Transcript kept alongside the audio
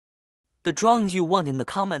The drawings you want in the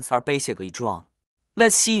comments are basically drawn.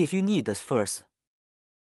 Let's see if you need this first.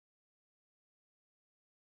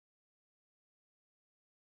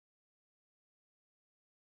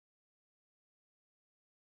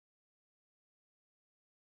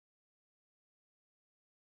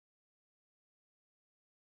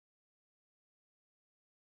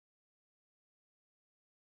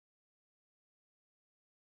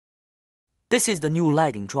 This is the new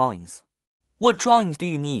lighting drawings. What drawings do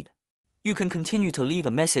you need? You can continue to leave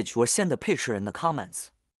a message or send a picture in the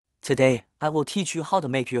comments. Today, I will teach you how to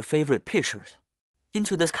make your favorite pictures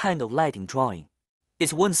into this kind of lighting drawing.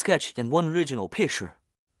 It's one sketch and one original picture.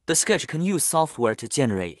 The sketch can use software to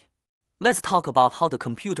generate. Let's talk about how the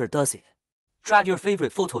computer does it. Drag your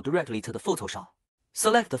favorite photo directly to the Photoshop.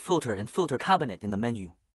 Select the filter and filter cabinet in the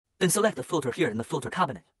menu. Then select the filter here in the filter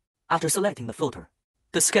cabinet. After selecting the filter,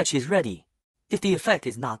 the sketch is ready. If the effect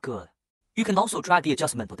is not good, you can also drag the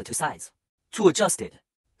adjustment to the two sides to adjust it,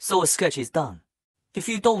 so a sketch is done. If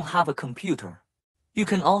you don't have a computer, you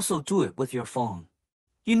can also do it with your phone.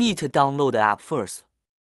 You need to download the app first.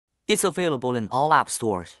 It's available in all app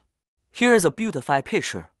stores. Here is a beautified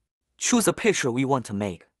picture. Choose a picture we want to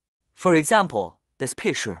make. For example, this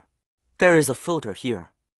picture. There is a filter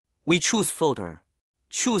here. We choose filter.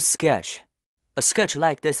 Choose sketch. A sketch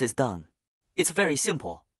like this is done. It's very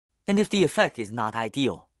simple. And if the effect is not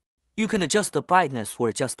ideal, you can adjust the brightness or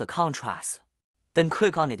adjust the contrast. Then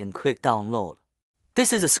click on it and click download.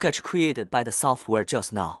 This is a sketch created by the software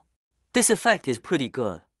just now. This effect is pretty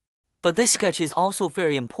good. But this sketch is also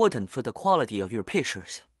very important for the quality of your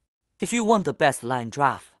pictures. If you want the best line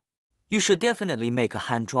draft, you should definitely make a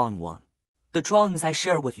hand-drawn one. The drawings I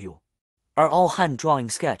share with you are all hand-drawing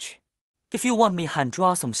sketch. If you want me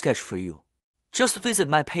hand-draw some sketch for you, just visit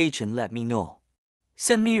my page and let me know.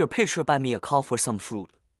 Send me your picture, buy me a call for some fruit.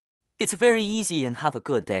 It's very easy and have a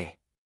good day.